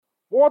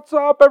What's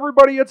up,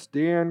 everybody? It's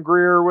Dan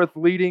Greer with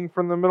Leading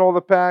from the Middle of the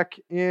Pack,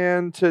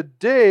 and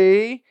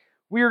today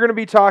we are going to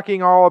be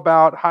talking all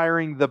about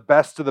hiring the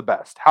best of the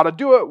best. How to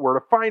do it, where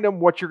to find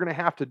them, what you're going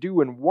to have to do,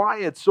 and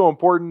why it's so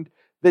important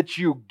that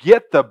you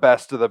get the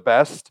best of the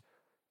best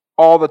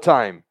all the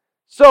time.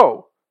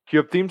 So,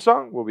 cue up theme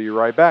song. We'll be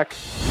right back.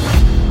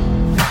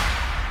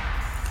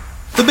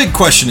 The big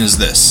question is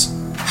this: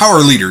 how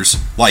are leaders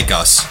like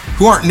us,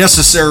 who aren't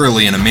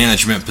necessarily in a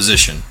management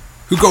position,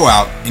 who go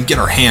out and get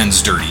our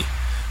hands dirty,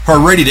 who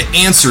are ready to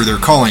answer their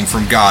calling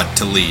from God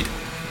to lead,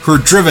 who are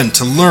driven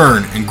to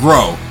learn and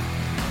grow,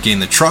 gain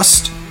the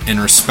trust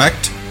and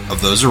respect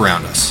of those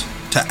around us,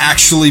 to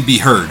actually be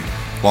heard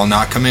while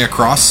not coming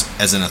across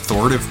as an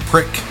authoritative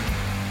prick?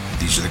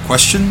 These are the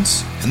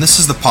questions, and this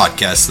is the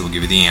podcast that will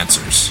give you the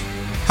answers.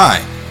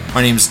 Hi,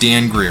 my name is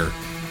Dan Greer,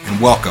 and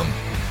welcome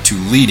to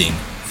Leading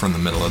from the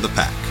Middle of the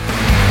Pack.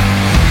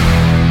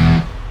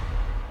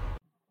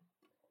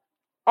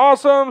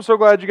 Awesome. So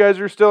glad you guys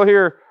are still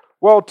here.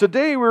 Well,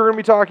 today we're going to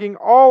be talking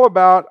all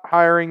about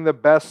hiring the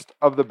best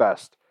of the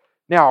best.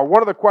 Now,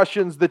 one of the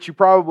questions that you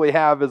probably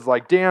have is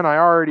like, Dan, I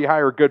already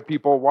hire good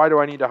people. Why do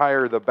I need to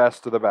hire the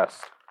best of the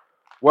best?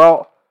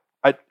 Well,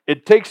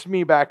 it takes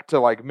me back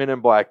to like Men in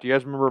Black. Do you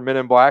guys remember Men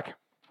in Black?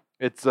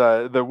 It's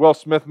the Will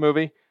Smith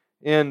movie.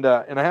 And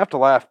I have to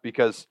laugh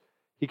because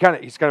he's kind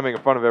of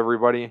making fun of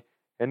everybody.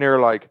 And they're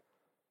like,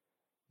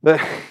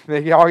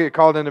 they all get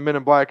called into Men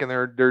in Black, and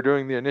they're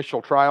doing the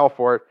initial trial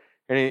for it.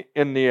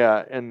 And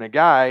the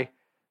guy,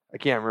 I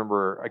can't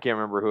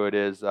remember who it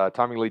is.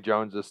 Tommy Lee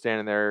Jones is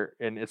standing there,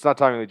 and it's not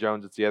Tommy Lee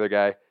Jones, it's the other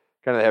guy,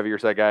 kind of the heavier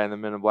set guy in the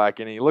Men in Black.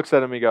 And he looks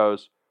at him, he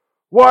goes,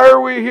 "Why are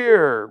we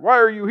here? Why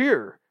are you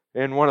here?"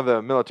 And one of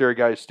the military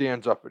guys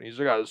stands up, and he's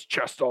got his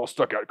chest all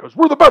stuck out. He goes,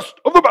 "We're the best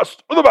of the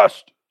best of the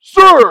best,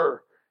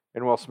 sir."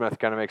 And Will Smith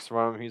kind of makes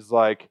fun of him. He's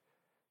like,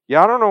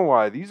 "Yeah, I don't know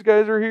why these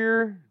guys are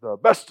here. The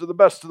best of the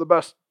best of the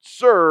best,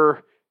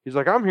 sir." He's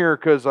like, "I'm here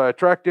because I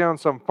tracked down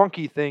some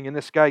funky thing, and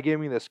this guy gave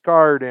me this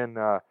card, and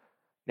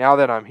now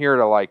that I'm here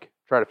to like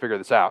try to figure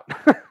this out."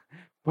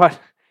 But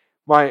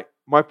my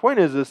point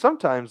is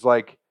sometimes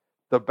like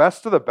the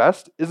best of the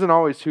best isn't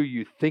always who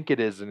you think it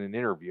is in an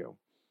interview,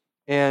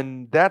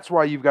 and that's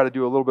why you've got to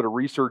do a little bit of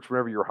research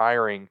whenever you're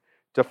hiring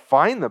to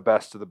find the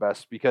best of the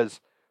best,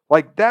 because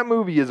like that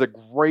movie is a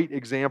great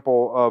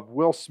example of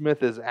Will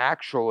Smith is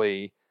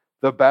actually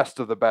the best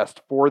of the best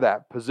for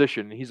that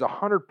position. He's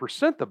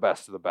 100% the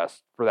best of the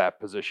best for that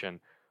position.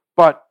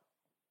 But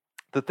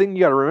the thing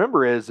you got to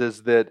remember is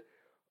that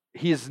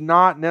he's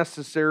not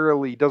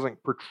necessarily,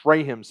 doesn't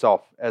portray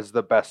himself as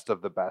the best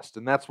of the best.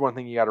 And that's one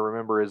thing you got to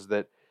remember is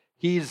that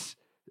he's,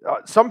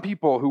 some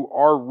people who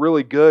are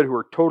really good, who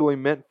are totally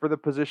meant for the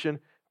position,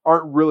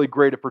 aren't really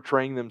great at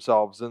portraying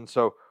themselves. And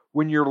so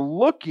when you're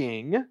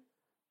looking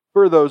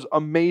for those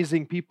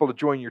amazing people to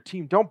join your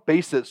team, don't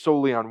base it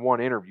solely on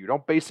one interview.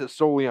 Don't base it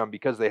solely on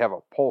because they have a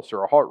pulse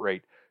or a heart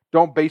rate.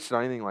 Don't base it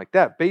on anything like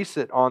that. Base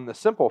it on the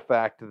simple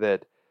fact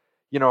that,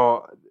 you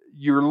know,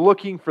 you're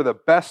looking for the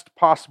best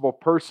possible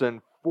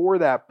person for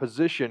that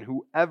position,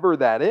 whoever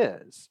that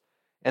is.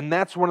 And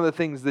that's one of the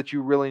things that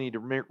you really need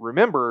to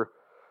remember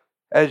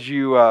as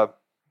you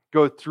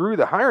go through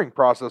the hiring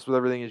process with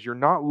everything, is you're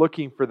not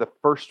looking for the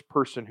first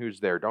person who's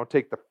there. Don't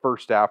take the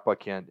first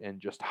applicant and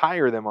just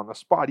hire them on the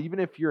spot, even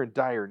if you're in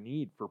dire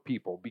need for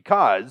people,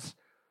 because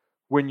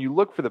when you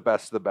look for the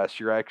best of the best,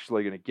 you're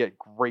actually going to get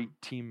great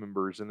team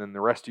members, and then the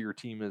rest of your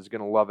team is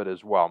going to love it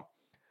as well.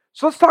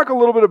 So let's talk a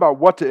little bit about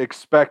what to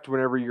expect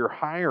whenever you're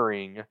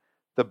hiring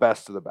the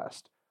best of the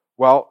best.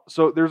 Well,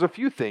 so there's a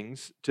few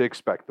things to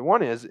expect. The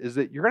one is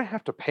that you're going to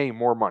have to pay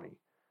more money.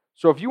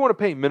 So if you want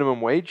to pay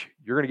minimum wage,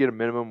 you're going to get a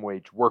minimum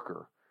wage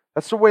worker.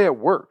 That's the way it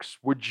works.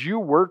 Would you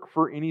work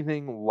for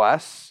anything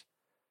less?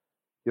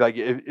 Like,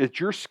 if it's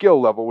your skill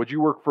level, would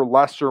you work for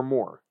less or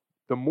more?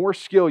 The more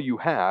skill you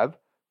have,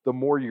 the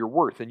more you're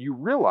worth. And you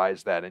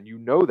realize that, and you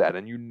know that,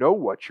 and you know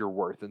what you're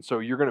worth. And so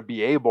you're going to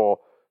be able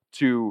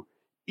to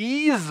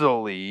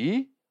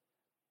easily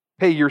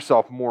pay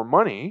yourself more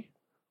money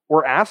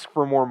or ask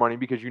for more money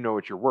because you know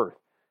what you're worth.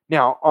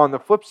 Now, on the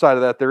flip side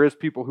of that, there is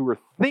people who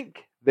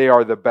think they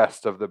are the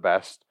best of the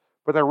best,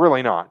 but they're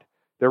really not.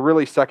 They're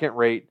really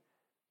second-rate,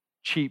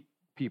 cheap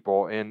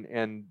people,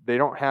 and they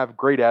don't have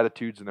great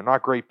attitudes, and they're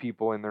not great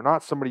people, and they're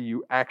not somebody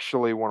you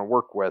actually want to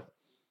work with.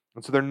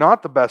 And so they're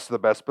not the best of the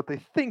best, but they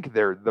think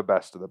they're the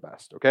best of the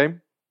best, okay?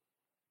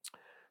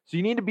 So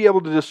you need to be able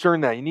to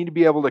discern that. You need to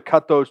be able to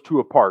cut those two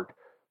apart,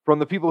 from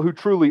the people who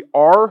truly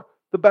are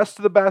the best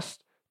of the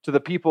best to the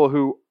people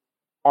who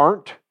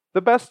aren't the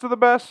best of the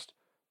best,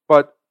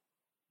 but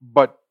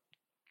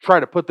try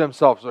to put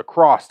themselves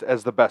across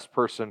as the best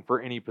person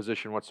for any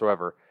position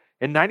whatsoever.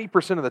 And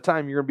 90% of the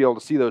time, you're going to be able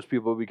to see those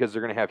people because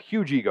they're going to have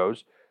huge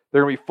egos.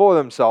 They're going to be full of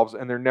themselves,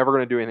 and they're never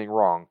going to do anything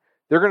wrong.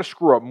 They're going to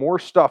screw up more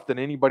stuff than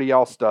anybody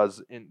else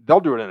does. And they'll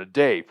do it in a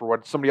day for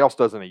what somebody else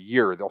does in a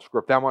year. They'll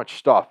screw up that much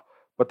stuff,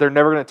 but they're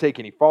never going to take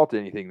any fault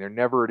in anything. They're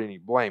never at any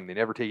blame. They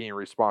never take any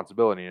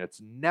responsibility, and it's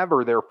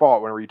never their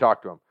fault whenever you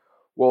talk to them.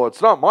 "Well,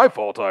 it's not my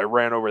fault I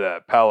ran over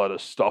that pallet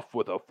of stuff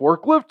with a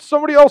forklift.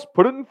 Somebody else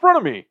put it in front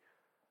of me."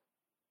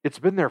 It's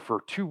been there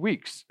for 2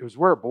 weeks. It was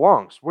where it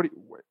belongs.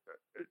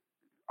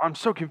 I'm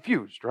so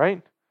confused,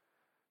 right?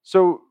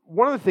 So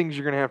one of the things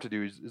you're going to have to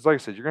do is, like I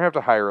said, you're going to have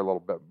to hire a little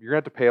bit. You're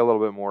going to have to pay a little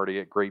bit more to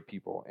get great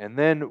people. And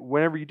then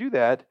whenever you do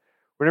that,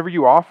 whenever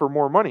you offer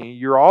more money,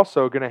 you're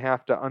also going to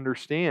have to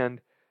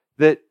understand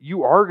that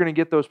you are going to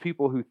get those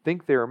people who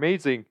think they're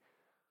amazing,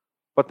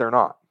 but they're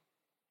not.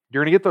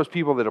 You're going to get those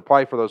people that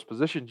apply for those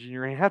positions, and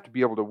you're going to have to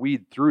be able to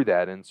weed through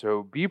that. And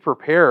so be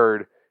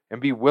prepared and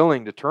be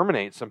willing to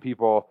terminate some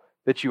people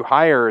that you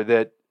hire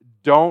that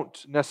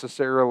don't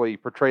necessarily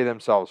portray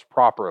themselves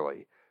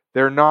properly.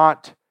 They're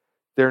not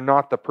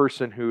the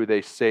person who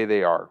they say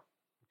they are.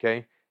 Okay?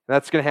 And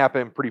that's going to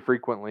happen pretty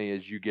frequently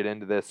as you get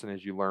into this and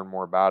as you learn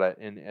more about it.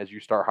 And as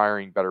you start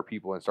hiring better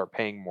people and start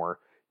paying more,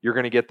 you're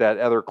going to get that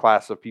other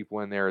class of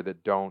people in there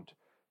that aren't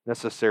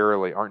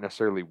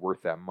necessarily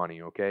worth that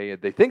money. Okay?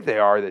 They think they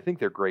are, they think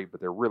they're great,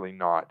 but they're really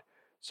not.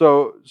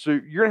 So you're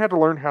going to have to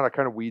learn how to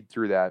kind of weed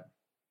through that.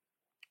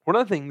 One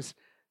of the things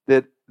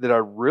that I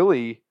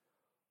really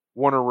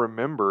want you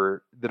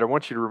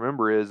to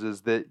remember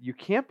is that you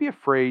can't be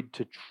afraid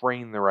to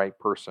train the right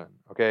person,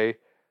 okay?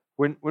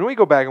 When we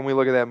go back and we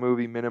look at that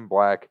movie, Men in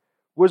Black,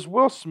 was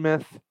Will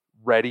Smith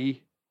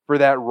ready for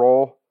that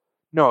role?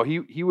 No,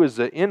 he was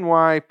an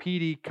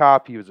NYPD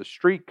cop. He was a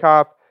street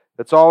cop.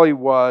 That's all he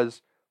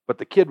was. But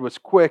the kid was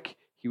quick.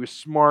 He was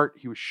smart.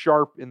 He was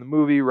sharp in the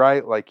movie,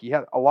 right? Like, he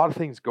had a lot of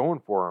things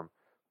going for him.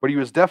 But he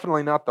was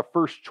definitely not the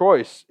first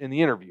choice in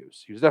the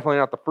interviews. He was definitely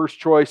not the first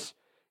choice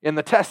in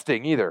the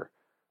testing either,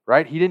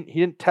 right? He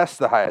didn't test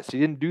the highest. He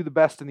didn't do the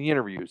best in the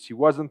interviews. He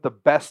wasn't the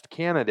best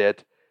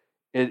candidate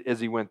as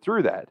he went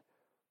through that.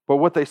 But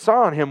what they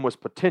saw in him was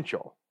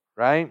potential,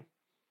 right?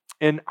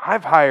 And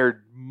I've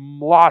hired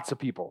lots of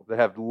people that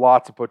have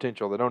lots of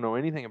potential that don't know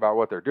anything about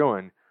what they're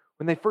doing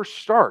when they first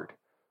start.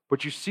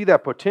 But you see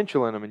that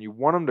potential in them and you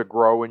want them to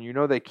grow and you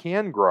know they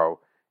can grow.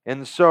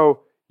 And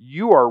so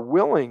you are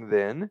willing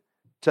then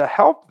to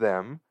help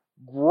them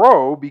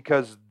grow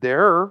because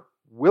they're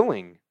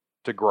willing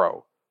to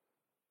grow.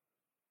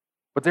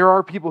 But there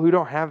are people who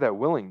don't have that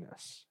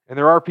willingness. And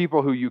there are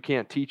people who you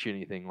can't teach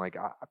anything. Like,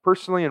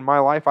 personally in my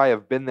life, I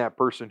have been that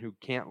person who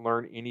can't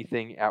learn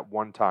anything at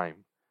one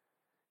time.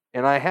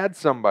 And I had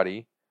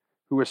somebody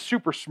who was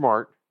super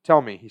smart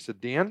tell me, he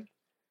said, Dan,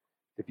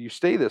 if you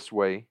stay this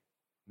way,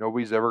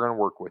 nobody's ever going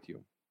to work with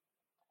you.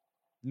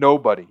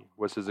 Nobody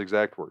was his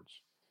exact words.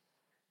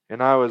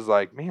 And I was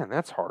like, man,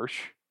 that's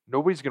harsh.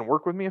 Nobody's going to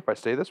work with me if I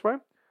stay this way?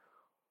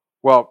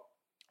 Well,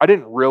 I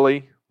didn't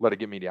really let it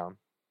get me down.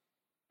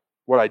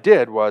 What I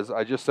did was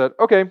I just said,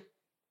 okay,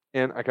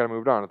 and I kind of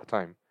moved on at the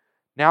time.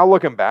 Now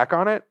looking back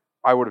on it,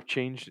 I would have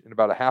changed in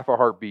about a half a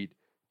heartbeat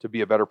to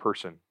be a better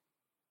person.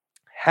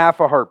 Half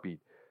a heartbeat.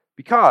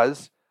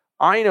 Because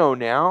I know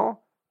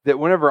now that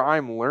whenever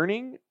I'm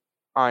learning,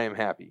 I am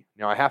happy.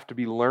 Now I have to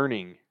be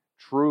learning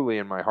truly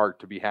in my heart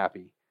to be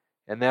happy.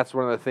 And that's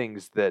one of the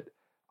things that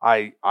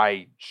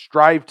I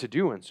strive to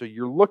do. And so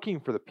you're looking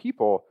for the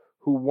people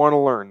who want to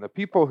learn, the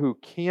people who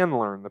can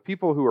learn, the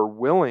people who are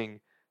willing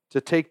to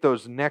take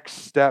those next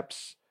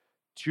steps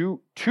to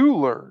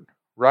learn,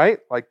 right?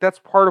 Like, that's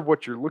part of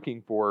what you're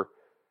looking for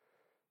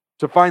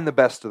to find the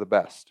best of the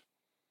best.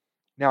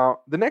 Now,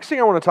 the next thing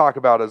I want to talk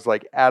about is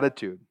like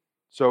attitude.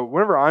 So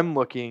whenever I'm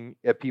looking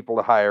at people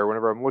to hire,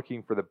 whenever I'm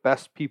looking for the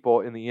best people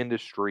in the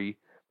industry,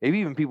 maybe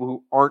even people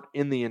who aren't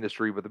in the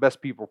industry, but the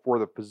best people for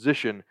the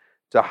position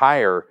to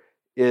hire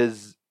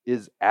is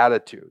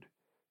attitude.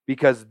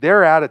 Because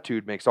their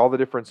attitude makes all the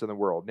difference in the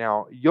world.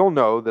 Now, you'll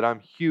know that I'm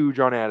huge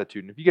on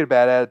attitude. And if you get a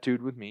bad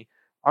attitude with me,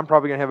 I'm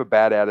probably going to have a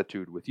bad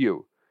attitude with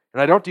you.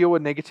 And I don't deal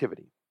with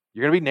negativity.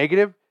 You're going to be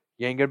negative,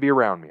 you ain't going to be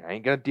around me. I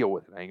ain't going to deal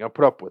with it. I ain't going to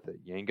put up with it.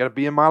 You ain't going to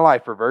be in my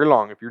life for very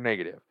long if you're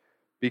negative.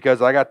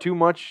 Because I got too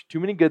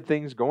many good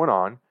things going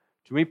on,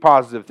 too many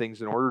positive things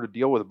in order to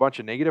deal with a bunch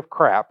of negative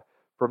crap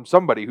from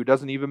somebody who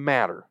doesn't even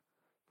matter.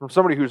 From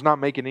somebody who's not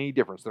making any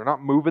difference. They're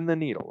not moving the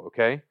needle,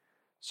 okay?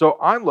 So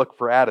I look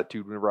for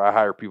attitude whenever I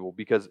hire people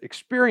because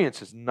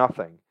experience is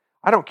nothing.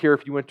 I don't care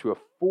if you went to a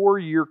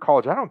 4-year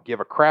college. I don't give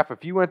a crap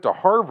if you went to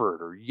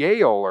Harvard or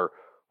Yale or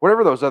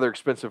whatever those other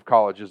expensive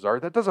colleges are.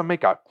 That doesn't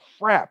make a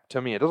crap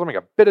to me. It doesn't make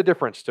a bit of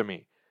difference to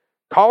me.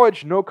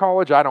 College, no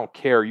college, I don't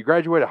care. You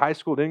graduated high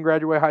school, didn't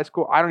graduate high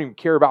school, I don't even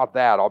care about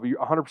that. I'll be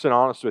 100%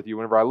 honest with you.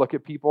 Whenever I look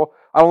at people,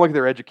 I don't look at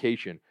their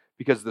education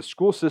because the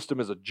school system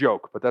is a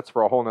joke, but that's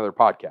for a whole nother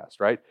podcast,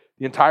 right?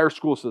 The entire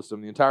school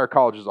system, the entire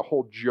college is a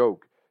whole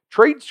joke.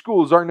 Trade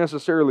schools aren't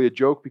necessarily a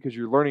joke because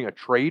you're learning a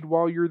trade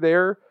while you're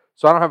there.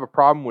 So I don't have a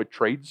problem with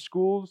trade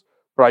schools,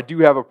 but I do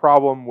have a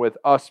problem with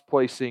us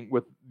with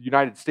the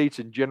United States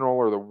in general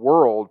or the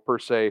world per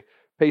se,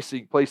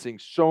 placing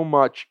so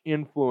much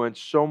influence,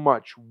 so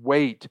much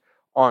weight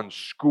on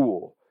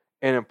school.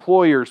 And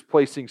employers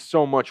placing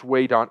so much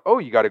weight on, oh,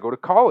 you got to go to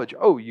college.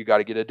 Oh, you got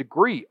to get a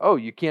degree. Oh,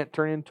 you can't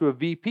turn into a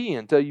VP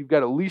until you've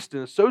got at least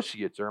an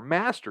associate's or a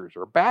master's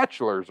or a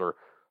bachelor's or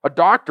a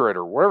doctorate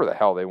or whatever the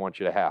hell they want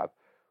you to have.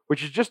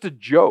 Which is just a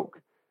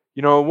joke.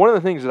 You know, one of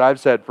the things that I've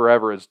said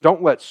forever is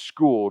don't let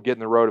school get in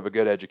the road of a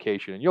good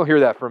education. And you'll hear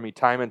that from me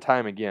time and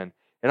time again.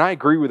 And I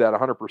agree with that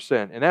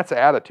 100%. And that's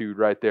attitude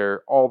right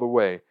there all the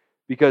way.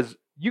 Because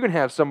you can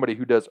have somebody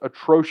who does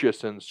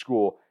atrocious in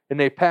school and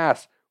they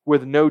pass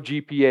with no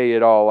GPA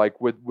at all, like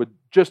with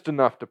just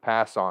enough to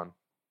pass on.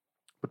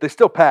 But they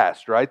still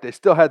passed, right? They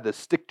still had the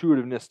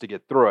stick-to-itiveness to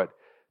get through it.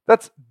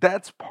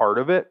 That's part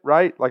of it,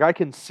 right? Like I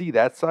can see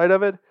that side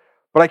of it,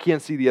 but I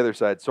can't see the other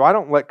side. So I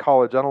don't let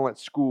college, I don't let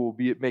school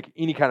make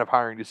any kind of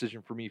hiring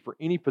decision for me for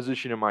any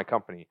position in my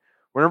company.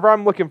 Whenever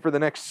I'm looking for the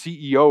next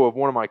CEO of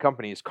one of my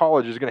companies,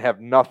 college is going to have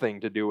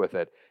nothing to do with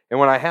it. And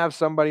when I have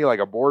somebody like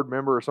a board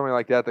member or something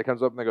like that that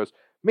comes up and they goes,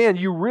 man,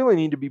 you really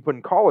need to be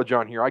putting college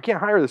on here. I can't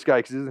hire this guy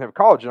because he doesn't have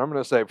college. And I'm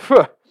going to say,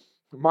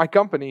 my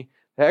company,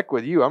 heck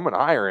with you, I'm going to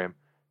hire him.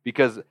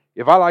 Because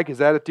if I like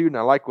his attitude and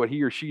I like what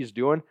he or she's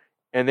doing,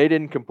 and they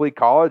didn't complete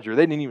college or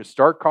they didn't even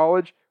start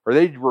college or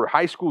they were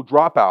high school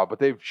dropout, but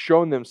they've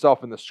shown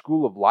themselves in the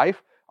school of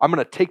life, I'm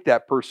going to take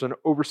that person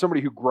over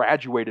somebody who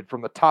graduated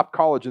from the top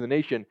college in the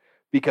nation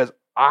because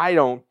I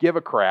don't give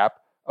a crap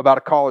about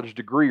a college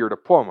degree or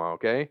diploma,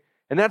 okay?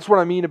 And that's what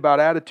I mean about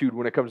attitude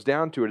when it comes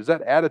down to it, is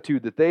that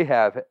attitude that they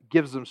have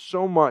gives them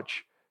so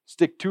much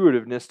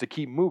stick-to-itiveness to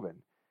keep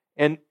moving.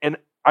 And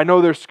I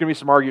know there's going to be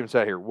some arguments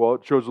out here. Well,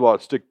 it shows a lot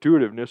of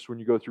stick-to-itiveness when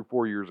you go through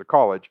 4 years of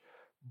college.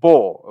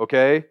 Bull,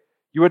 okay?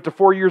 You went to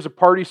 4 years of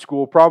party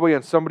school probably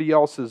on somebody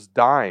else's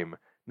dime.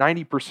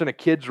 90% of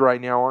kids right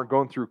now aren't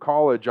going through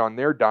college on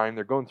their dime.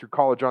 They're going through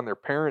college on their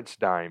parents'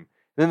 dime.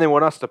 Then they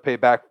want us to pay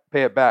it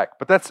back.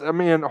 But that's,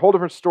 a whole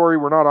different story.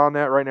 We're not on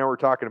that right now. We're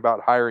talking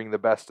about hiring the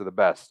best of the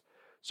best.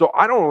 So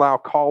I don't allow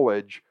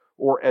college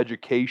or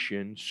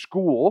education,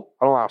 school,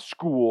 I don't allow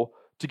school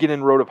to get in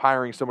the road of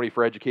hiring somebody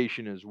for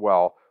education as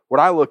well. What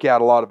I look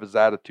at a lot of is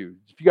attitude.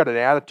 If you got an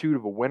attitude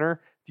of a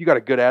winner, if you got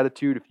a good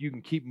attitude, if you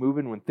can keep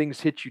moving when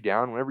things hit you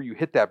down, whenever you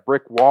hit that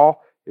brick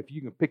wall, if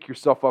you can pick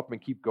yourself up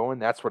and keep going,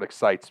 that's what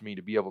excites me,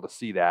 to be able to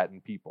see that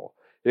in people.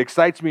 It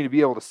excites me to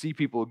be able to see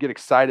people who get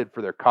excited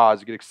for their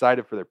cause, get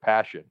excited for their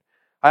passion.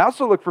 I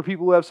also look for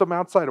people who have something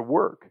outside of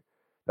work.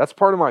 That's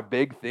part of my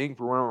big thing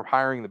for when I'm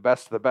hiring the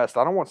best of the best.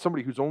 I don't want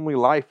somebody whose only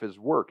life is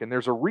work, and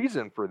there's a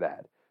reason for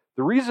that.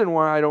 The reason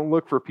why I don't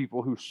look for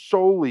people who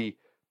solely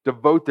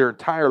devote their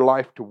entire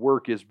life to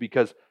work is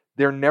because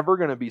they're never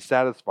going to be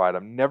satisfied.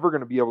 I'm never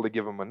going to be able to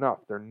give them enough.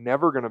 They're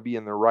never going to be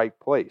in the right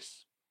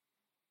place.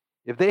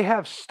 If they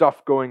have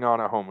stuff going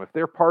on at home, if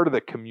they're part of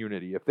the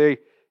community,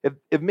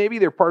 if maybe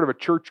they're part of a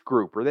church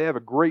group or they have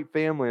a great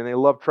family and they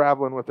love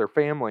traveling with their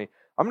family,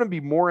 I'm going to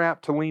be more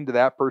apt to lean to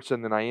that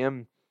person than I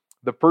am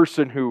the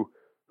person who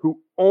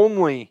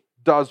only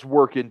does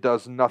work and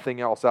does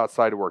nothing else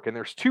outside of work. And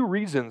there's two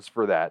reasons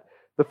for that.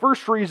 The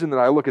first reason that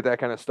I look at that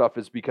kind of stuff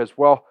is because,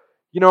 well,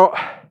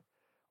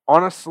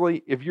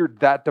 honestly, if you're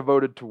that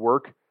devoted to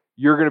work,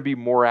 you're going to be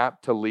more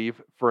apt to leave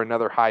for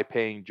another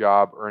high-paying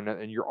job,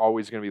 and you're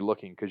always going to be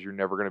looking because you're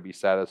never going to be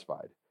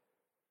satisfied,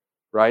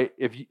 right?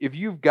 If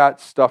you've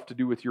got stuff to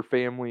do with your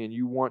family and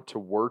you want to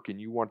work and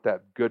you want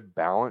that good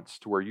balance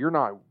to where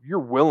you're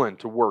willing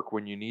to work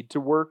when you need to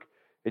work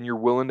and you're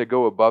willing to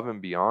go above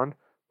and beyond,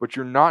 but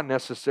you're not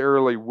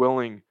necessarily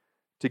willing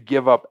to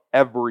give up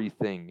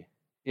everything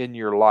in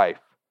your life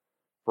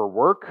for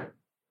work,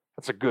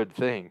 that's a good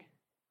thing.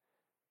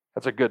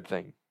 That's a good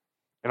thing.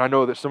 And I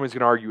know that somebody's going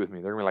to argue with me.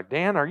 They're going to be like,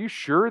 Dan, are you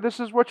sure this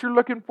is what you're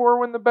looking for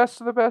when the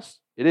best of the best?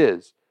 It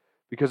is.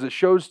 Because it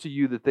shows to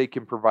you that they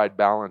can provide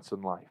balance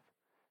in life.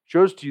 It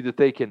shows to you that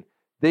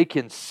they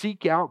can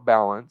seek out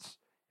balance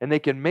and they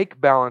can make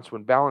balance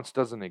when balance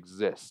doesn't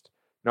exist.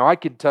 Now, I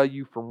can tell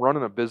you from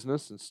running a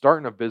business and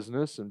starting a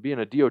business and being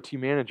a DOT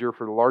manager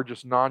for the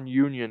largest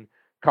non-union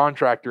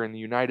contractor in the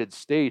United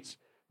States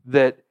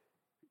that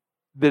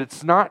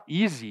it's not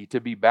easy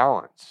to be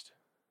balanced.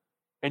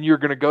 And you're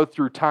going to go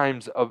through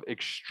times of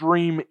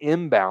extreme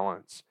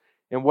imbalance.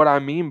 And what I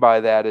mean by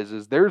that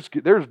is there's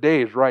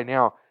days right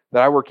now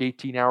that I work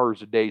 18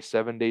 hours a day,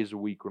 7 days a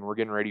week when we're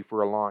getting ready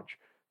for a launch.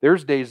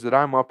 There's days that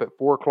I'm up at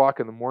 4 o'clock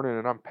in the morning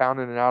and I'm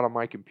pounding it out on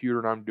my computer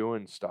and I'm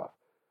doing stuff.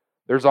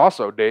 There's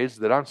also days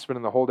that I'm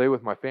spending the whole day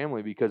with my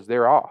family because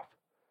they're off.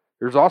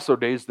 There's also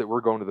days that we're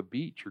going to the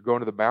beach or going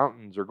to the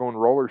mountains or going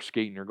roller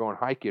skating or going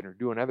hiking or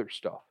doing other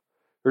stuff.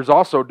 There's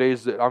also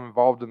days that I'm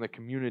involved in the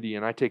community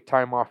and I take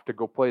time off to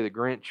go play the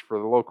Grinch for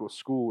the local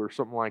school or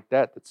something like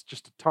that. That's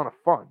just a ton of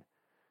fun.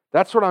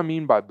 That's what I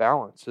mean by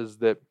balance, is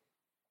that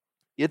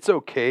it's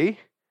okay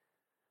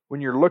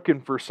when you're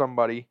looking for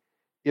somebody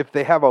if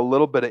they have a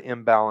little bit of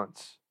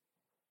imbalance,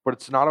 but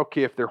it's not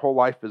okay if their whole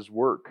life is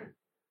work.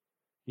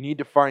 You need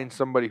to find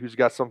somebody who's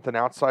got something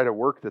outside of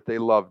work that they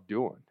love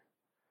doing,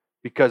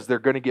 because they're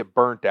going to get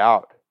burnt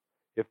out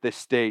if they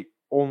stay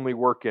only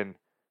working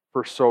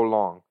for so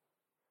long.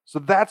 So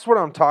that's what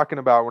I'm talking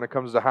about when it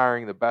comes to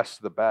hiring the best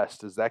of the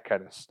best, is that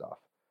kind of stuff.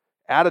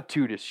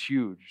 Attitude is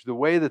huge. The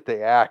way that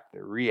they act,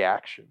 their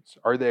reactions.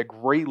 Are they a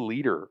great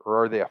leader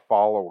or are they a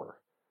follower?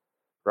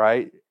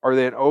 Right? Are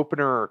they an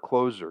opener or a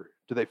closer?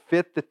 Do they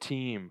fit the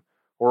team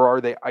or are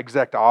they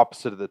exact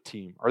opposite of the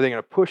team? Are they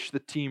going to push the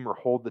team or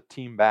hold the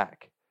team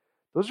back?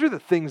 Those are the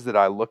things that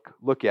I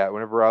look at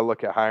whenever I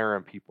look at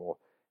hiring people.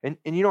 And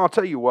I'll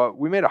tell you what,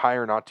 we made a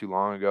hire not too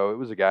long ago. It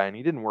was a guy and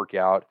he didn't work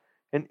out.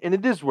 And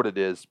it is what it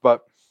is.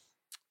 But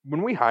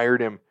when we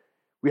hired him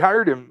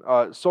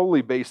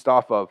solely based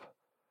off of,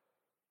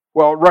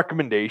 well,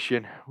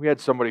 recommendation. We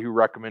had somebody who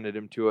recommended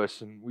him to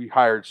us, and we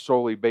hired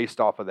solely based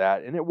off of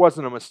that. And it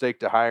wasn't a mistake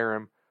to hire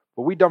him,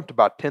 but we dumped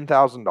about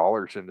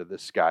 $10,000 into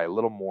this guy, a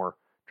little more,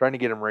 trying to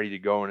get him ready to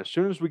go. And as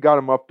soon as we got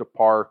him up to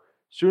par,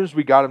 as soon as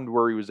we got him to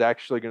where he was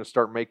actually going to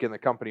start making the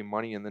company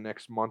money in the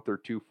next month or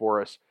two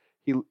for us,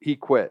 he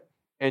quit.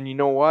 And you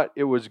know what?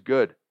 It was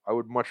good. I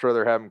would much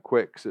rather have him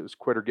quit because it was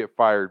quit or get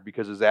fired,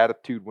 because his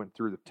attitude went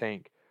through the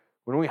tank.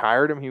 When we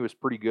hired him, he was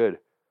pretty good,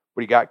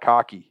 but he got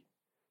cocky.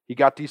 He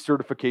got these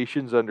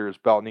certifications under his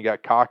belt and he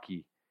got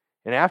cocky.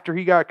 And after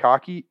he got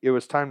cocky, it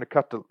was time to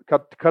cut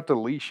the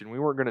leash, and we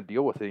weren't going to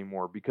deal with it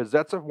anymore, because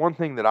that's one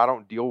thing that I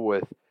don't deal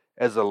with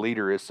as a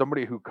leader, is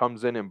somebody who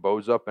comes in and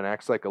bows up and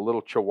acts like a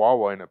little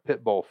chihuahua in a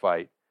pit bull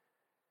fight.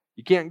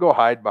 You can't go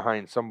hide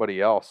behind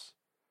somebody else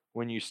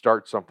when you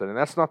start something. And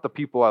that's not the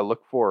people I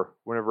look for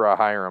whenever I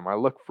hire them. I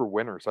look for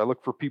winners. I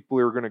look for people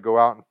who are going to go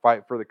out and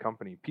fight for the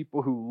company.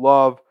 People who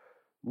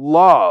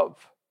love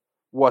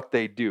what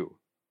they do.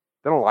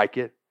 They don't like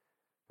it.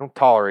 Don't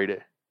tolerate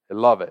it. They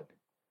love it.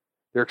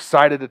 They're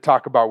excited to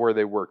talk about where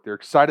they work. They're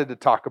excited to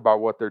talk about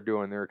what they're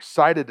doing. They're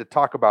excited to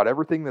talk about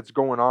everything that's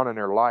going on in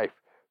their life,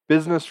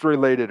 business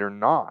related or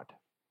not.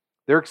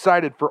 They're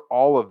excited for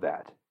all of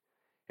that.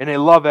 And they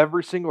love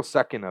every single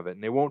second of it.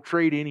 And they won't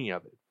trade any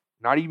of it,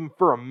 not even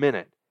for a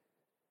minute.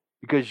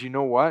 Because you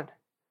know what?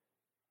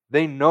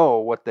 They know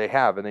what they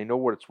have and they know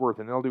what it's worth,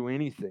 and they'll do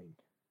anything.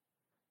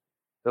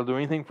 They'll do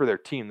anything for their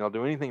team. They'll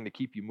do anything to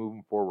keep you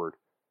moving forward.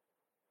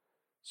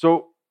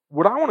 So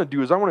what I want to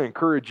do is I want to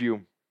encourage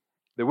you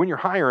that when you're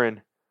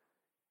hiring,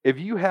 if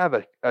you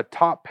have a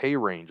top pay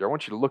range, I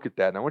want you to look at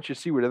that, and I want you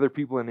to see what other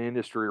people in the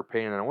industry are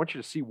paying, and I want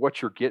you to see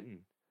what you're getting.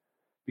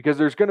 Because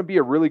there's going to be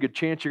a really good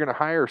chance you're going to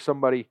hire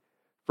somebody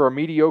for a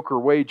mediocre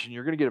wage, and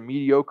you're going to get a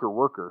mediocre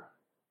worker.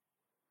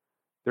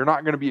 They're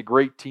not going to be a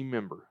great team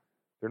member.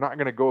 They're not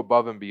going to go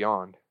above and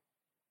beyond.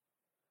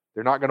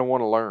 They're not going to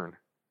want to learn.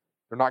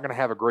 They're not going to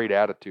have a great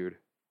attitude.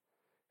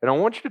 And I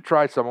want you to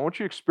try something. I want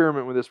you to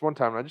experiment with this one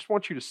time, and I just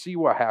want you to see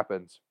what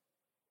happens.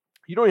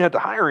 You don't even have to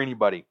hire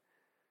anybody.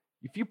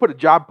 If you put a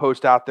job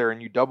post out there and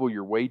you double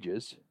your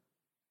wages,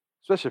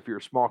 especially if you're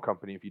a small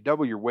company, if you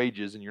double your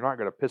wages and you're not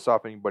going to piss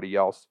off anybody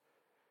else,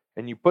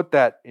 and you put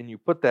that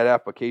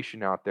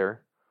application out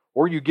there,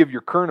 or you give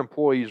your current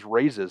employees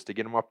raises to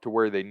get them up to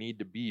where they need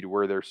to be, to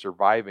where they're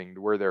surviving,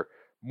 to where they're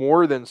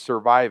more than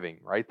surviving,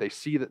 right? They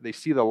see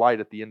the light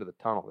at the end of the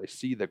tunnel. They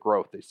see the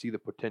growth. They see the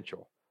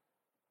potential.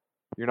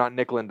 You're not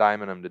nickel and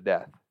diming them to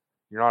death.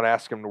 You're not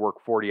asking them to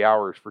work 40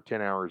 hours for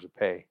 10 hours of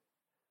pay.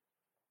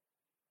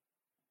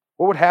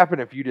 What would happen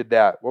if you did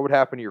that? What would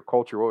happen to your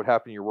culture? What would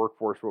happen to your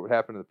workforce? What would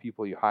happen to the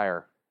people you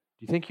hire?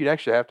 Do you think you'd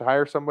actually have to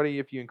hire somebody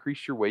if you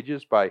increased your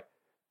wages by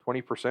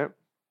 20%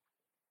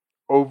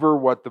 over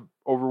what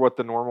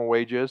the normal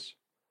wage is?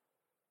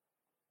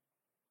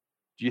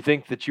 Do you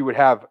think that you would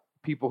have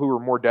people who were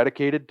more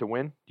dedicated to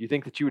win? Do you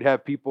think that you would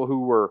have people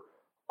who were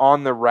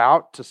on the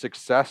route to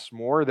success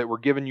more, that were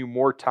giving you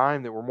more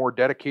time, that were more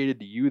dedicated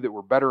to you, that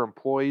were better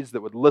employees,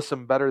 that would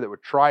listen better, that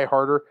would try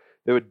harder,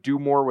 that would do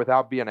more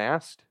without being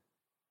asked?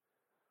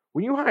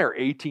 When you hire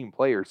 18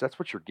 players, that's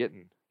what you're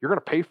getting. You're going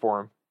to pay for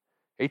them.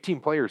 18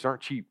 players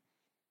aren't cheap.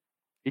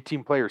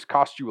 18 players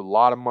cost you a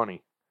lot of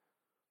money,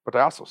 but they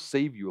also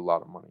save you a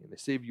lot of money. They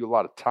save you a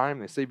lot of time.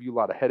 They save you a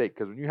lot of headache,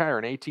 because when you hire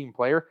an 18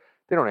 player,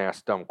 they don't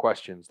ask dumb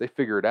questions. They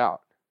figure it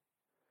out.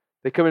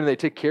 They come in and they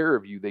take care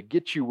of you. They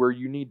get you where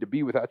you need to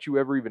be without you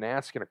ever even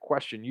asking a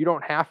question. You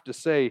don't have to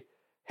say,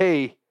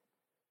 hey,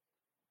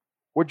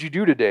 what'd you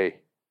do today?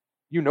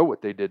 You know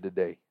what they did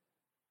today.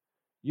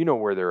 You know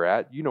where they're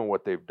at. You know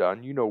what they've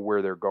done. You know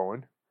where they're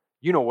going.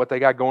 You know what they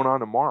got going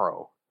on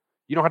tomorrow.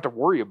 You don't have to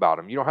worry about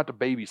them. You don't have to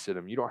babysit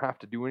them. You don't have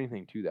to do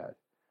anything to that.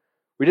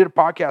 We did a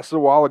podcast a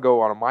little while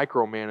ago on a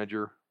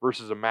micromanager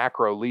versus a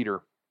macro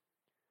leader,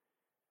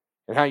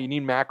 and how you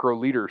need macro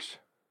leaders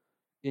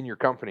in your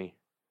company.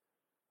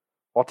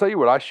 I'll tell you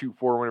what I shoot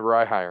for whenever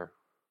I hire.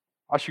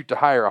 I shoot to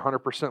hire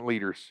 100%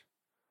 leaders.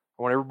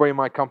 I want everybody in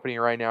my company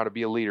right now to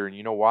be a leader. And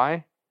you know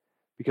why?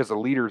 Because a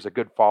leader is a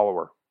good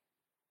follower.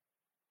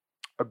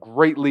 A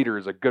great leader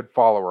is a good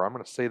follower. I'm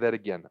going to say that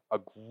again. A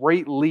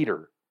great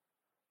leader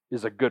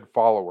is a good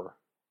follower.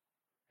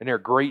 And they're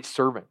a great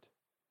servant.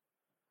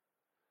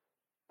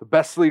 The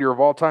best leader of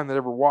all time that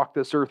ever walked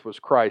this earth was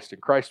Christ.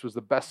 And Christ was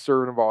the best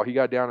servant of all. He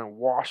got down and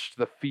washed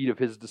the feet of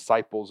his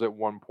disciples at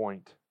one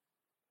point.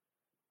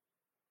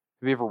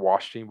 Have you ever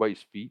washed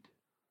anybody's feet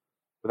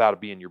without it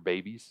being your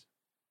baby's?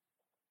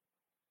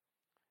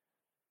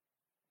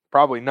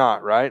 Probably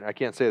not, right? I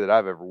can't say that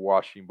I've ever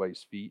washed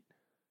anybody's feet.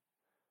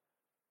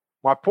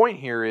 My point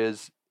here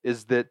is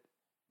that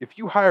if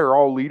you hire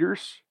all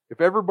leaders, if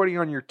everybody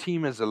on your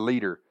team is a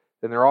leader,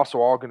 then they're also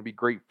all going to be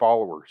great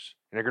followers,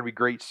 and they're going to be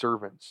great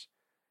servants.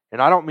 And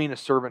I don't mean a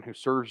servant who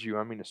serves you.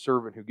 I mean a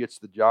servant who gets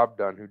the job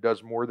done, who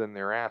does more than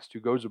they're asked,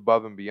 who goes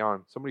above and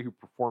beyond, somebody who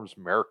performs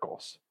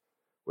miracles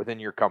within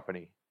your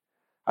company.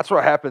 That's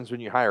what happens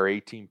when you hire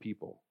 18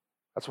 people.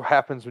 That's what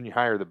happens when you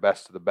hire the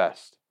best of the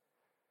best.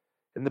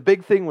 And the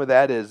big thing with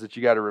that is that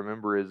you got to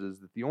remember is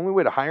that the only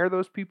way to hire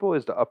those people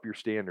is to up your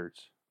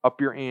standards,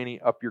 up your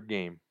ante, up your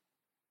game.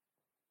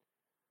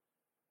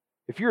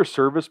 If you're a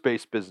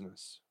service-based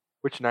business,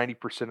 which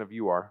 90% of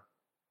you are,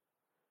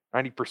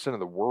 90% of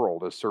the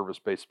world is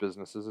service-based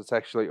businesses. It's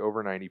actually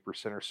over 90%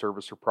 are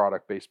service or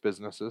product-based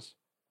businesses.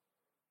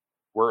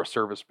 We're a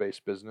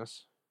service-based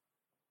business.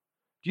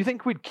 Do you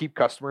think we'd keep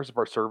customers if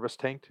our service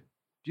tanked?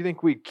 Do you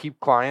think we'd keep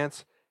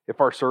clients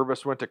if our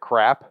service went to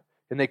crap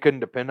and they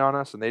couldn't depend on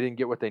us and they didn't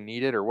get what they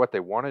needed or what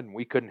they wanted and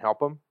we couldn't help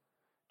them?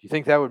 Do you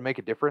think that would make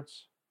a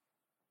difference?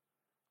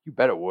 You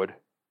bet it would.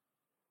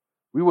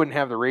 We wouldn't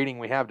have the rating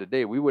we have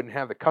today. We wouldn't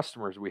have the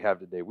customers we have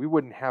today. We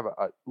wouldn't have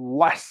a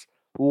less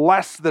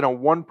than a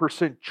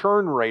 1%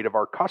 churn rate of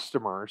our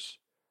customers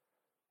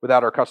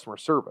without our customer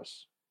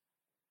service.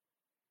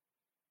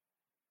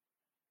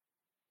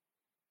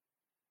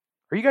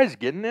 Are you guys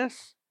getting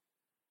this?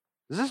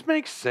 Does this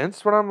make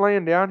sense what I'm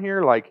laying down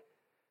here? Like,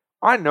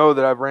 I know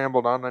that I've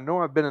rambled on. I know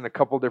I've been in a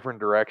couple different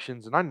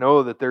directions, and I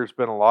know that there's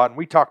been a lot. And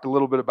we talked a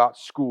little bit about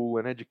school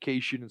and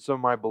education and some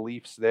of my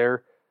beliefs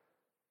there.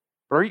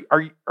 But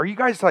are you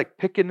guys like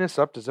picking this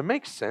up? Does it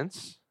make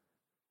sense?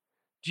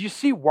 Do you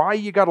see why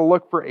you got to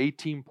look for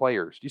 18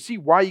 players? Do you see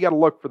why you got to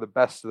look for the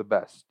best of the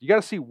best? You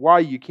got to see why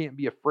you can't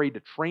be afraid to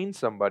train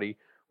somebody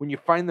when you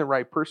find the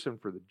right person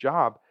for the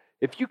job.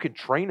 If you can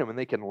train them and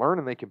they can learn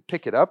and they can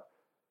pick it up,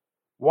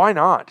 why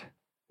not?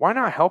 Why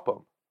not help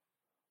them?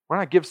 Why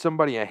not give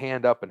somebody a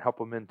hand up and help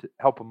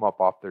them up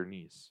off their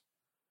knees?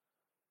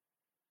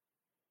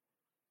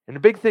 And the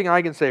big thing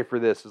I can say for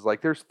this is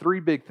like there's three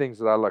big things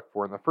that I look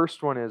for. And the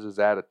first one is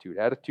attitude.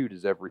 Attitude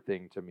is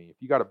everything to me. If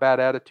you got a bad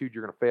attitude,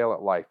 you're going to fail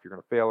at life. You're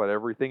going to fail at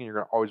everything, and you're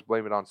going to always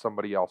blame it on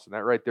somebody else. And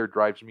that right there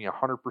drives me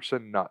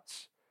 100%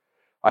 nuts.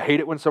 I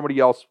hate it when somebody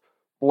else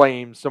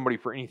blames somebody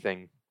for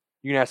anything.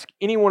 You can ask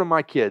any one of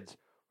my kids.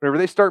 Whenever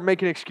they start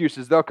making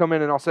excuses, they'll come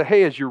in and I'll say,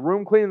 hey, is your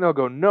room clean? And they'll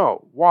go,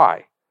 no.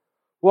 Why?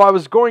 Well, I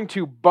was going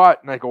to,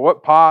 but. And I go,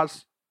 what?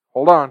 Pause.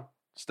 Hold on.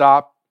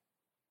 Stop.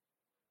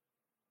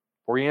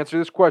 Before you answer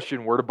this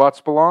question, where do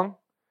butts belong?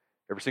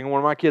 Every single one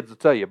of my kids will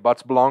tell you,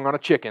 butts belong on a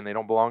chicken. They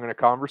don't belong in a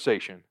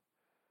conversation.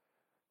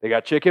 They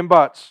got chicken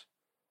butts,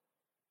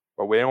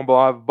 but they don't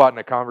have a butt in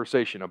a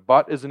conversation. A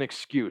butt is an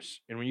excuse.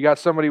 And when you got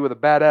somebody with a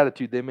bad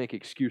attitude, they make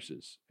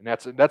excuses. And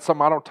that's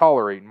something I don't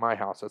tolerate in my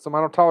house. That's something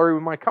I don't tolerate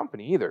with my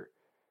company either.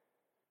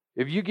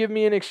 If you give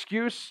me an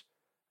excuse,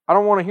 I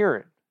don't want to hear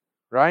it,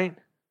 right?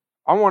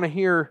 I want to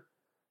hear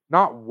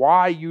not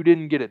why you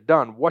didn't get it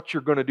done, what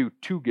you're going to do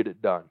to get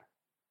it done.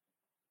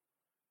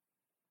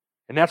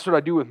 And that's what I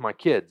do with my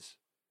kids,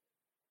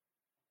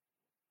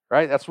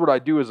 right? That's what I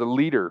do as a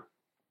leader,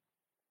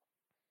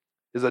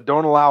 is I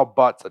don't allow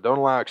buts. I don't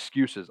allow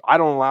excuses. I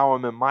don't allow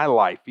them in my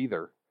life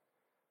either.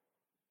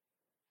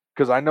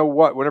 Because I know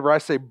what, whenever I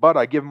say but,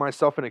 I give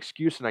myself an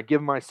excuse and I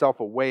give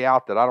myself a way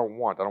out that I don't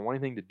want. I don't want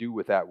anything to do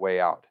with that way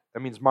out. That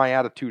means my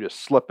attitude is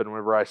slipping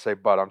whenever I say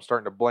but. I'm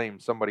starting to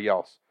blame somebody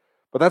else.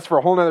 But that's for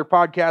a whole nother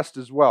podcast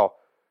as well.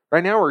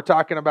 Right now we're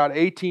talking about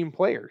 18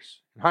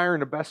 players and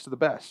hiring the best of the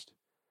best.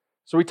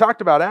 So we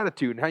talked about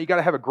attitude and how you got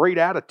to have a great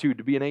attitude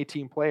to be an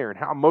 18 player and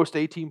how most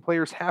 18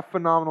 players have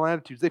phenomenal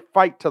attitudes. They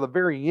fight to the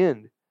very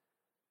end.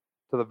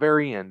 To the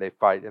very end they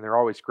fight, and they're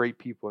always great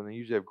people, and they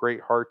usually have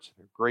great hearts and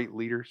they're great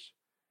leaders.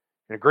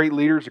 And a great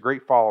leader is a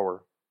great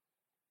follower.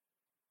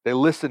 They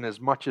listen as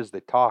much as they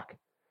talk,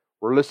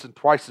 or listen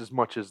twice as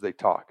much as they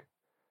talk.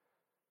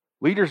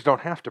 Leaders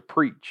don't have to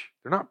preach.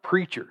 They're not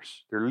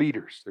preachers. They're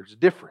leaders. There's a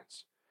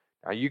difference.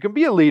 Now, you can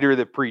be a leader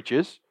that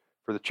preaches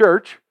for the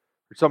church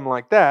or something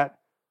like that,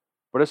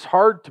 but it's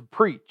hard to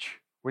preach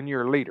when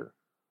you're a leader.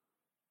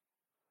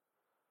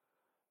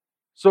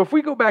 So if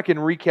we go back and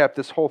recap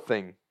this whole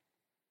thing,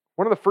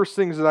 one of the first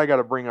things that I got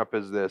to bring up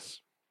is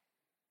this,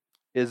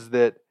 is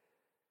that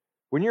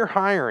when you're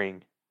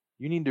hiring,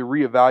 you need to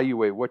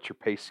reevaluate what your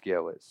pay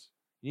scale is.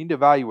 You need to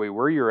evaluate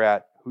where you're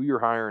at, who you're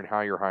hiring,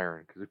 how you're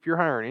hiring. Because if you're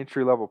hiring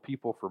entry-level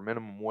people for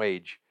minimum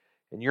wage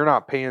and you're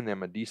not paying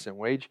them a decent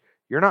wage,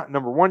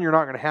 number one, you're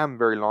not going to have them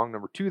very long.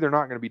 Number two, they're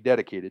not going to be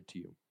dedicated to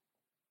you.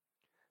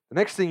 The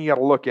next thing you got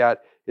to look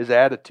at is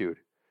attitude.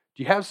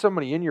 Do you have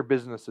somebody in your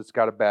business that's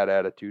got a bad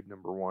attitude,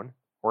 number one,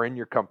 or in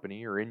your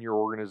company or in your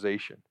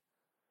organization?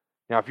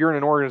 Now, if you're in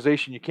an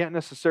organization, you can't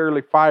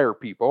necessarily fire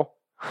people,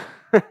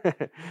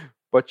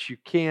 but you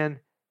can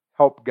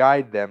help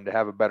guide them to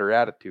have a better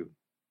attitude.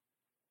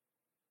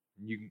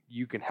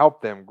 You can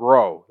help them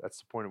grow. That's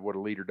the point of what a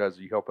leader does.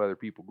 You help other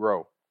people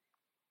grow.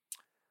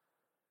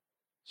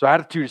 So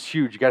attitude is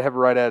huge. You got to have the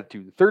right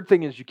attitude. The third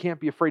thing is you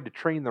can't be afraid to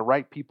train the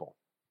right people.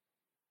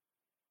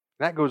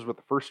 That goes with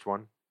the first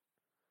one.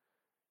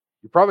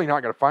 You're probably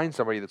not going to find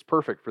somebody that's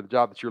perfect for the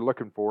job that you're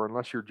looking for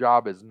unless your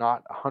job is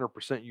not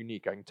 100%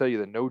 unique. I can tell you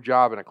that no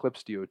job in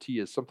Eclipse DOT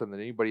is something that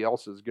anybody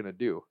else is going to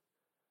do.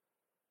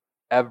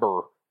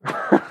 Ever.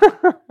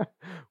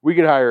 We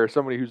could hire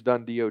somebody who's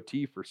done DOT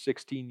for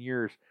 16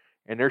 years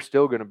and they're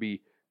still going to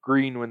be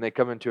green when they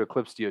come into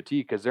Eclipse DOT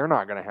because they're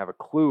not going to have a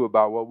clue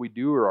about what we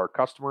do or our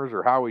customers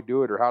or how we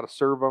do it or how to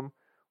serve them,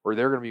 or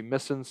they're going to be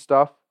missing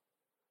stuff.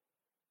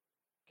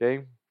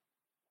 Okay.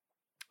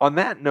 On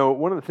that note,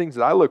 one of the things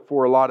that I look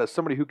for a lot is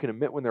somebody who can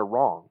admit when they're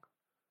wrong.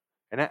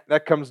 And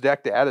that comes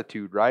back to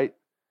attitude, right?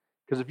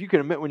 Because if you can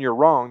admit when you're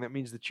wrong, that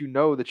means that you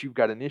know that you've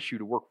got an issue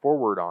to work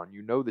forward on.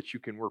 You know that you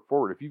can work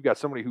forward. If you've got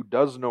somebody who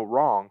does know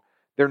wrong,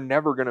 they're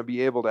never going to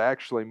be able to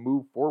actually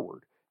move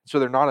forward. So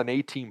they're not an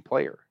A-team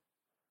player.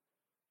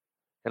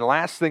 And the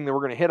last thing that we're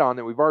going to hit on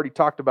that we've already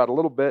talked about a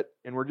little bit,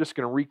 and we're just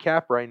going to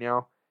recap right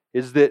now,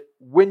 is that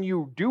when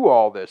you do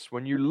all this,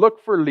 when you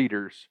look for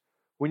leaders,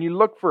 when you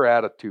look for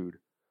attitude,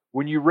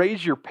 when you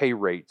raise your pay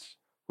rates,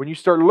 when you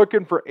start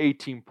looking for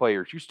A-team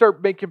players, you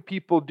start making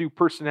people do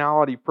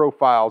personality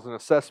profiles and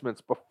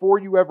assessments before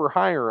you ever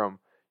hire them,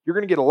 you're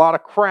going to get a lot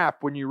of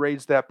crap when you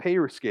raise that pay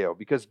scale.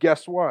 Because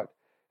guess what?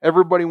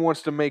 Everybody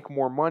wants to make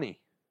more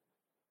money.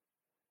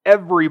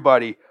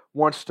 Everybody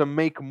wants to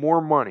make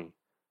more money.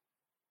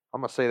 I'm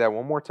going to say that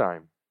one more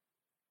time.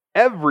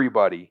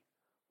 Everybody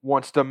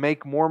wants to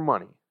make more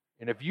money.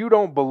 And if you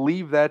don't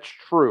believe that's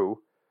true,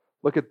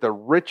 look at the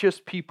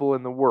richest people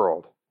in the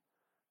world.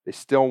 They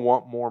still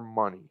want more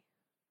money.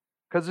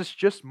 Because it's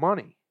just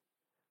money.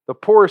 The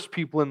poorest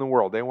people in the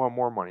world, they want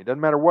more money.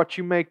 Doesn't matter what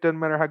you make, doesn't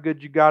matter how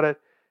good you got it.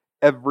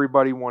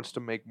 Everybody wants to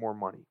make more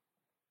money.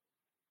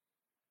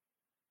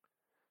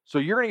 So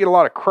you're going to get a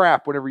lot of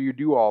crap whenever you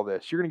do all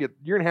this. You're going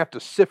to have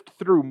to sift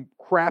through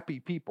crappy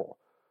people.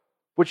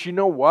 But you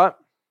know what?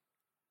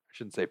 I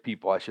shouldn't say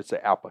people, I should say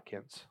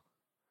applicants.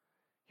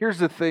 Here's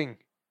the thing.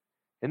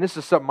 And this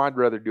is something I'd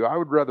rather do. I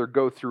would rather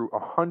go through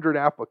 100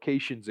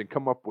 applications and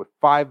come up with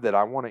 5 that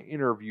I want to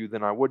interview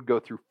than I would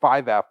go through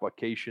 5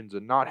 applications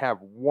and not have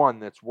one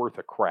that's worth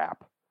a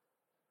crap.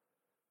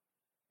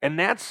 And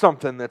that's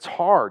something that's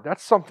hard.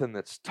 That's something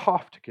that's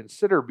tough to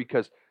consider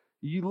because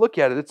you look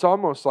at it, it's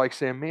almost like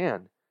saying,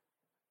 man,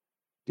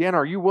 Dan,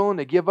 are you willing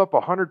to give up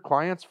 100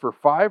 clients for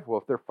 5? Well,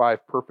 if they're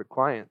 5 perfect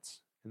clients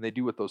and they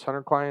do what those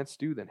 100 clients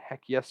do, then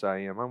heck yes, I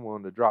am. I'm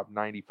willing to drop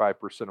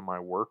 95% of my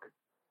work.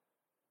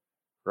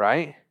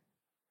 Right?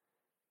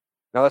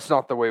 Now, that's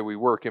not the way we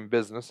work in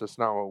business. That's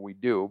not what we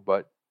do.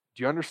 But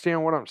do you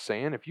understand what I'm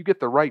saying? If you get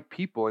the right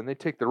people and they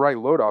take the right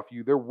load off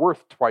you, they're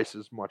worth twice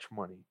as much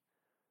money.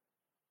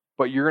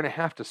 But you're going to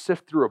have to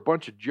sift through a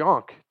bunch of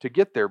junk to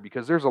get there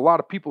because there's a lot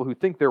of people who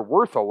think they're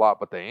worth a lot,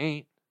 but they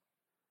ain't.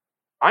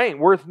 I ain't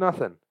worth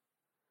nothing.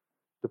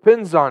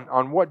 Depends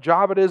on what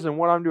job it is and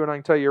what I'm doing. I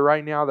can tell you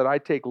right now that I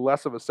take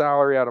less of a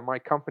salary out of my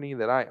company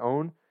that I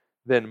own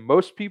than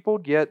most people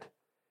get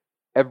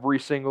every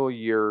single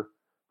year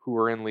who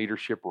are in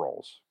leadership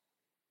roles.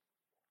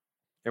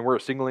 And we're a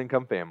single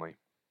income family.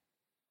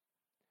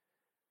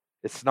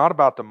 It's not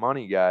about the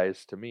money,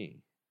 guys, to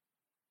me.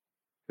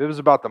 If it was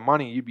about the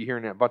money, you'd be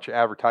hearing a bunch of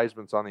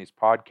advertisements on these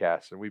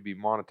podcasts and we'd be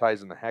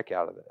monetizing the heck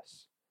out of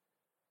this.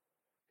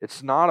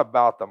 It's not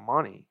about the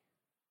money.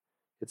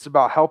 It's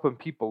about helping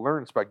people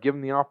learn. It's about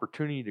giving them the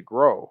opportunity to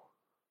grow.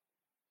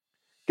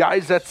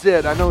 Guys, that's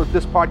it. I know that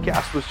this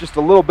podcast was just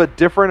a little bit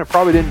different. It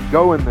probably didn't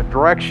go in the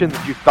direction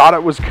that you thought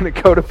it was going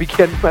to go to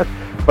begin with,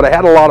 but I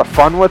had a lot of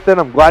fun with it.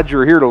 I'm glad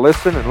you're here to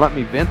listen and let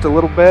me vent a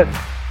little bit.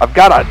 I've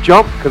got to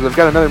jump because I've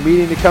got another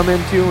meeting to come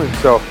into, and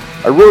so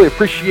I really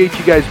appreciate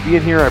you guys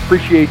being here. I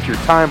appreciate your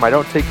time. I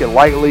don't take it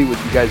lightly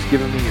with you guys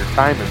giving me your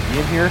time and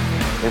being here,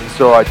 and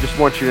so I just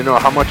want you to know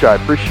how much I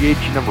appreciate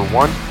you, number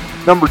one.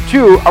 Number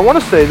two, I want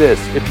to say this.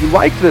 If you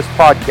liked this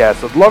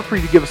podcast, I'd love for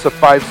you to give us a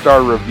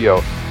 5-star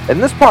review.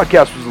 And this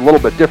podcast was a little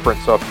bit different,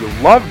 so if you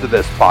loved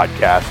this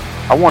podcast,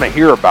 I want to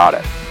hear about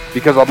it.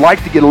 Because I'd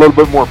like to get a little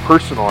bit more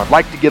personal. I'd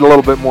like to get a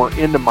little bit more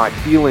into my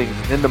feelings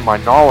and into my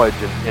knowledge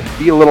and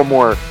be a little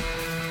more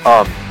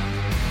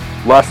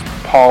less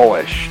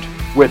polished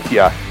with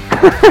you,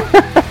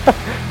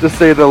 to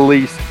say the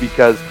least.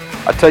 Because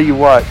I tell you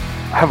what,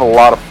 I have a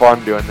lot of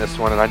fun doing this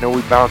one, and I know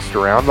we bounced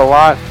around a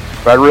lot,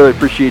 but I really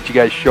appreciate you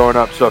guys showing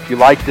up. So if you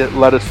liked it,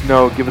 let us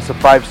know. Give us a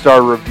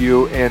 5-star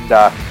review and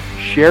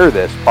share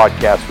this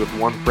podcast with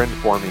one friend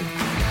for me.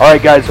 All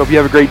right, guys, hope you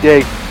have a great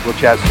day. We'll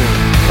chat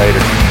soon.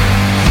 Later.